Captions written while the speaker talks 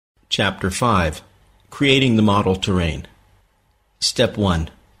Chapter 5. Creating the Model Terrain. Step 1.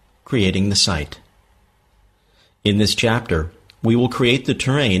 Creating the site. In this chapter, we will create the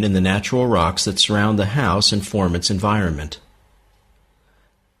terrain and the natural rocks that surround the house and form its environment.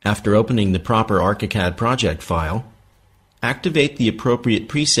 After opening the proper ArchiCAD project file, activate the appropriate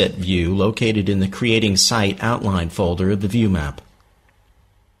preset view located in the Creating Site Outline folder of the view map.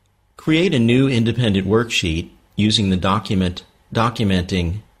 Create a new independent worksheet using the Document,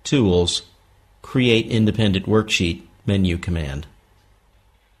 Documenting, Tools, Create Independent Worksheet menu command.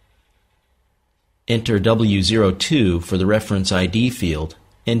 Enter W02 for the reference ID field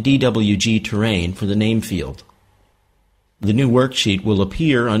and DWG Terrain for the name field. The new worksheet will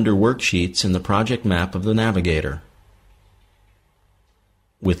appear under Worksheets in the project map of the navigator.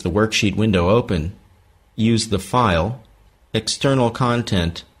 With the worksheet window open, use the File, External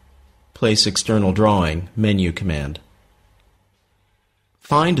Content, Place External Drawing menu command.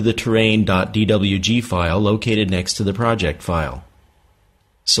 Find the terrain.dwg file located next to the project file.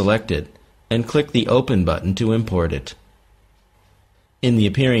 Select it and click the Open button to import it. In the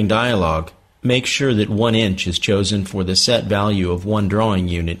appearing dialog, make sure that 1 inch is chosen for the set value of one drawing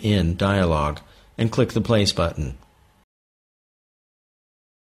unit in dialog and click the Place button.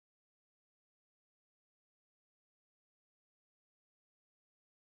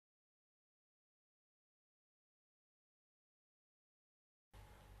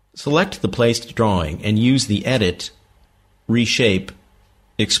 Select the placed drawing and use the Edit, Reshape,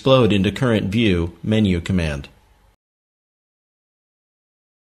 Explode into Current View menu command.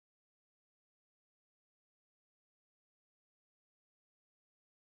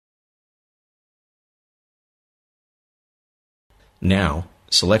 Now,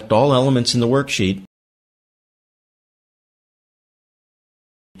 select all elements in the worksheet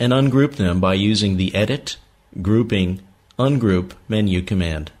and ungroup them by using the Edit, Grouping, Ungroup menu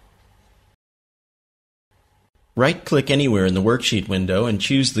command. Right-click anywhere in the worksheet window and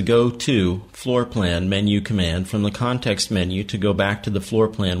choose the Go To Floor Plan menu command from the context menu to go back to the floor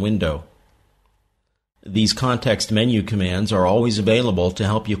plan window. These context menu commands are always available to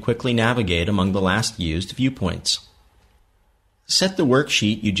help you quickly navigate among the last used viewpoints. Set the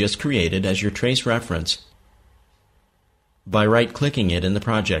worksheet you just created as your trace reference by right-clicking it in the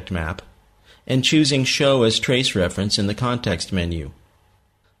project map and choosing Show as Trace Reference in the context menu.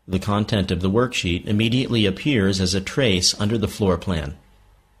 The content of the worksheet immediately appears as a trace under the floor plan.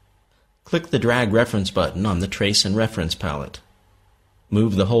 Click the Drag Reference button on the Trace and Reference palette.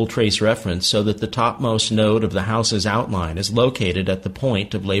 Move the whole trace reference so that the topmost node of the house's outline is located at the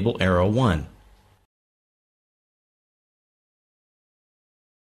point of label arrow 1.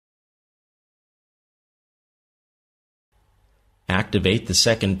 Activate the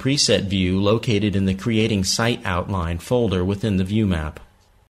second preset view located in the Creating Site Outline folder within the view map.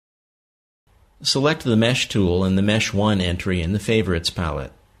 Select the Mesh tool and the Mesh 1 entry in the Favorites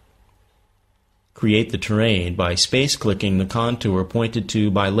palette. Create the terrain by space-clicking the contour pointed to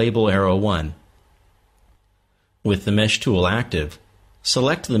by label arrow 1. With the Mesh tool active,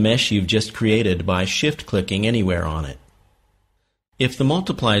 select the mesh you've just created by shift-clicking anywhere on it. If the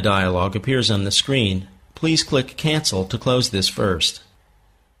Multiply dialog appears on the screen, please click Cancel to close this first.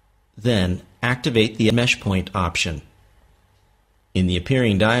 Then, activate the Mesh Point option. In the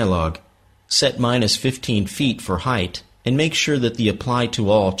appearing dialog, set -15 feet for height and make sure that the Apply to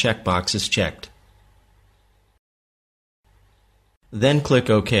All checkbox is checked. Then click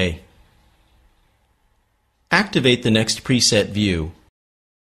OK. Activate the next preset view.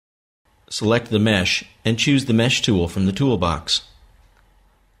 Select the mesh and choose the Mesh tool from the toolbox.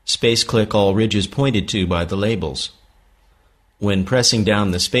 Space-click all ridges pointed to by the labels. When pressing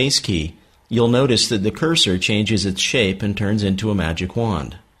down the space key, you'll notice that the cursor changes its shape and turns into a magic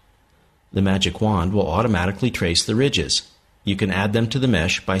wand. The magic wand will automatically trace the ridges. You can add them to the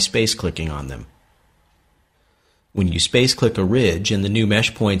mesh by space-clicking on them. When you space-click a ridge and the new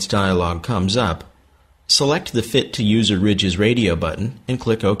Mesh Points dialog comes up, select the Fit to User Ridges radio button and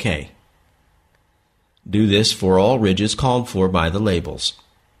click OK. Do this for all ridges called for by the labels.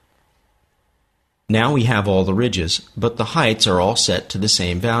 Now we have all the ridges, but the heights are all set to the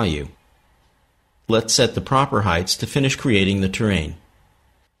same value. Let's set the proper heights to finish creating the terrain.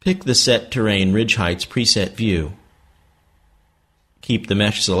 Pick the Set Terrain Ridge Heights preset view. Keep the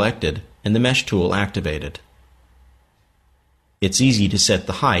mesh selected and the Mesh tool activated. It's easy to set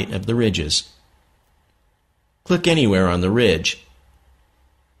the height of the ridges. Click anywhere on the ridge.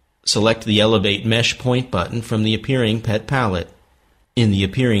 Select the Elevate Mesh Point button from the appearing Pet palette. In the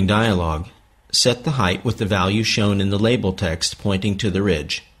appearing dialog, set the height with the value shown in the label text pointing to the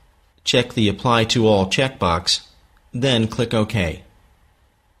ridge. Check the Apply to All checkbox, then click OK.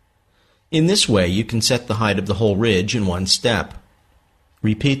 In this way, you can set the height of the whole ridge in one step.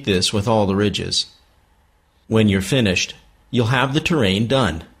 Repeat this with all the ridges. When you're finished, you'll have the terrain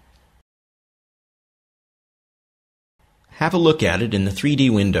done. Have a look at it in the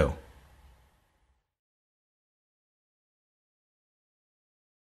 3D window.